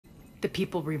The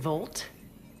people revolt,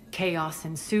 chaos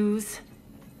ensues,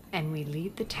 and we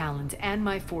lead the Talons and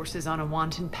my forces on a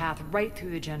wanton path right through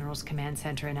the General's command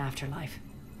center in Afterlife.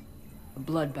 A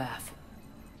bloodbath.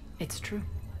 It's true.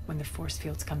 When the force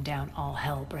fields come down, all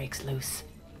hell breaks loose.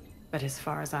 But as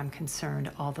far as I'm concerned,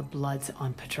 all the blood's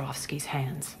on Petrovsky's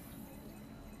hands.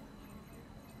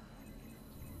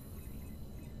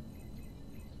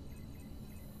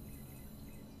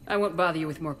 I won't bother you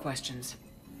with more questions.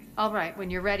 All right, when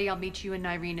you're ready, I'll meet you and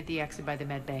Irene at the exit by the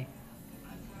med bay.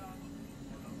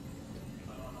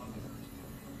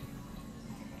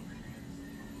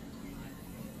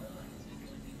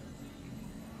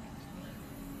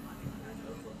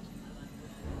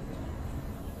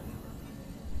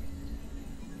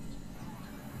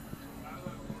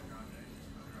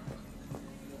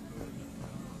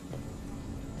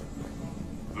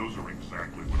 Those are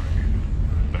exactly what I needed.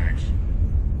 Thanks.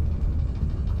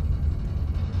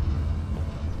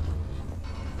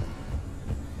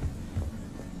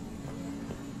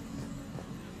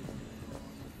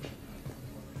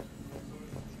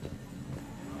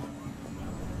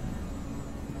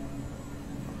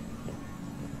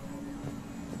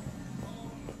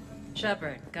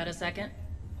 Shepard, got a second?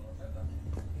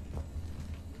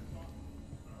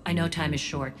 I know time is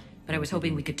short, but I was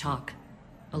hoping we could talk.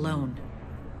 Alone.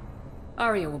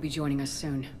 Arya will be joining us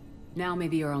soon. Now may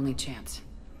be your only chance.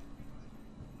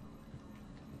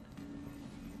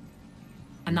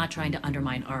 I'm not trying to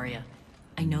undermine Arya.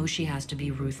 I know she has to be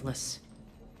ruthless.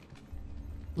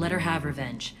 Let her have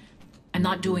revenge. I'm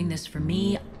not doing this for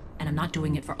me, and I'm not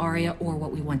doing it for Arya or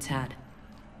what we once had.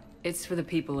 It's for the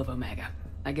people of Omega.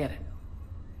 I get it.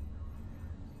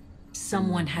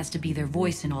 Someone has to be their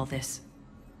voice in all this.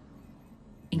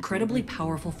 Incredibly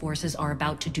powerful forces are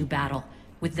about to do battle,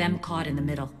 with them caught in the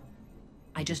middle.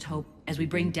 I just hope, as we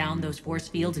bring down those force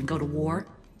fields and go to war,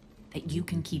 that you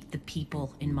can keep the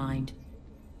people in mind.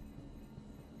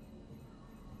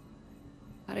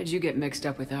 How did you get mixed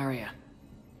up with Arya?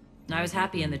 I was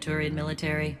happy in the Turian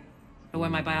military, but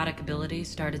when my biotic abilities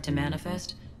started to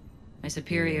manifest, my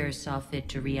superiors saw fit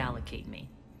to reallocate me.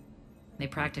 They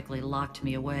practically locked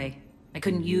me away. I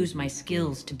couldn't use my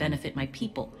skills to benefit my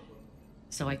people,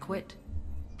 so I quit.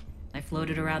 I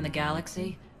floated around the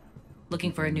galaxy,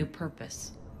 looking for a new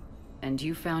purpose. And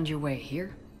you found your way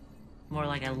here? More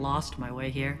like I lost my way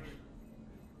here.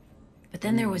 But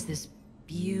then there was this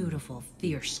beautiful,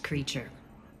 fierce creature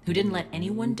who didn't let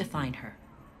anyone define her.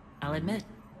 I'll admit,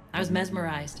 I was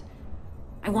mesmerized.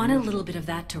 I wanted a little bit of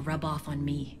that to rub off on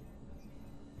me.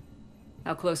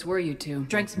 How close were you two?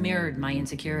 Strengths mirrored my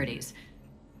insecurities.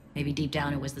 Maybe deep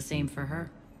down it was the same for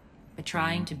her. But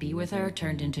trying to be with her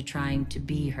turned into trying to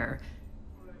be her.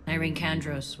 Irene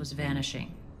Kandros was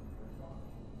vanishing.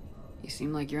 You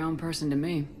seem like your own person to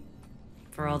me.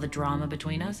 For all the drama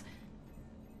between us,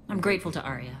 I'm grateful to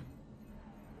Arya.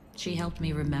 She helped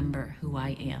me remember who I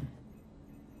am.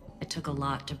 It took a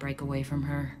lot to break away from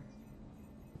her,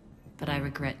 but I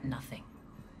regret nothing.